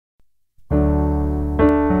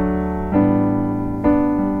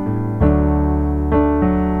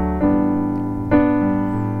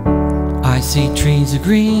see trees of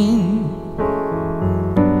green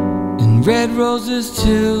and red roses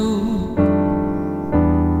too.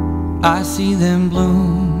 I see them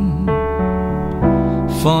bloom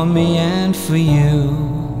for me and for you.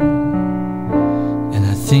 And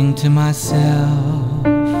I think to myself,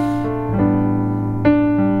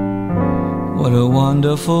 what a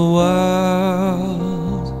wonderful world.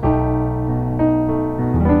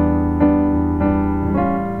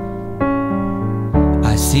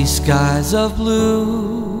 I see skies of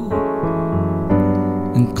blue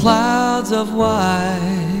and clouds of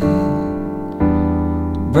white,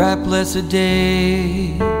 bright blessed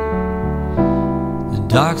day, the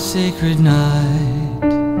dark sacred night.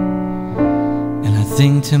 And I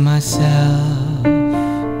think to myself,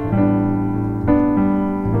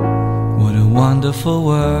 what a wonderful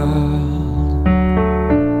world.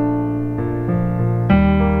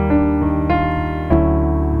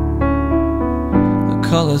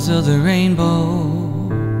 Colors of the rainbow,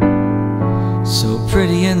 so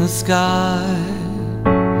pretty in the sky,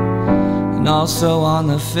 and also on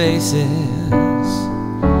the faces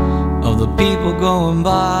of the people going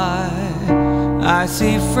by. I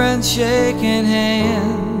see friends shaking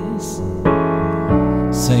hands,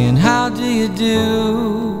 saying how do you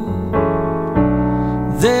do.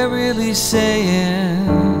 They're really saying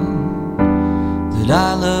that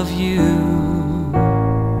I love you.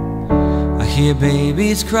 I hear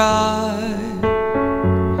babies cry,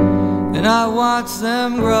 and I watch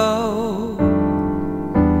them grow.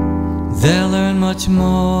 They'll learn much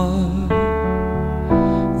more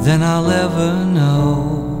than I'll ever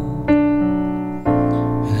know.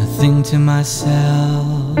 And I think to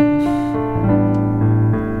myself,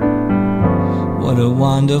 what a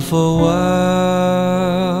wonderful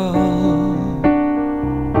world.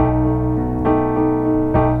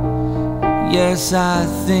 Yes, I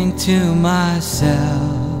think to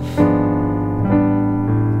myself,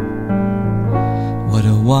 what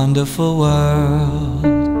a wonderful world.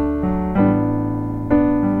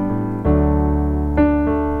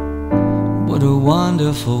 What a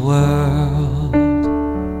wonderful world.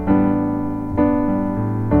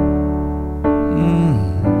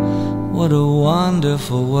 What a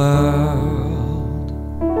wonderful world.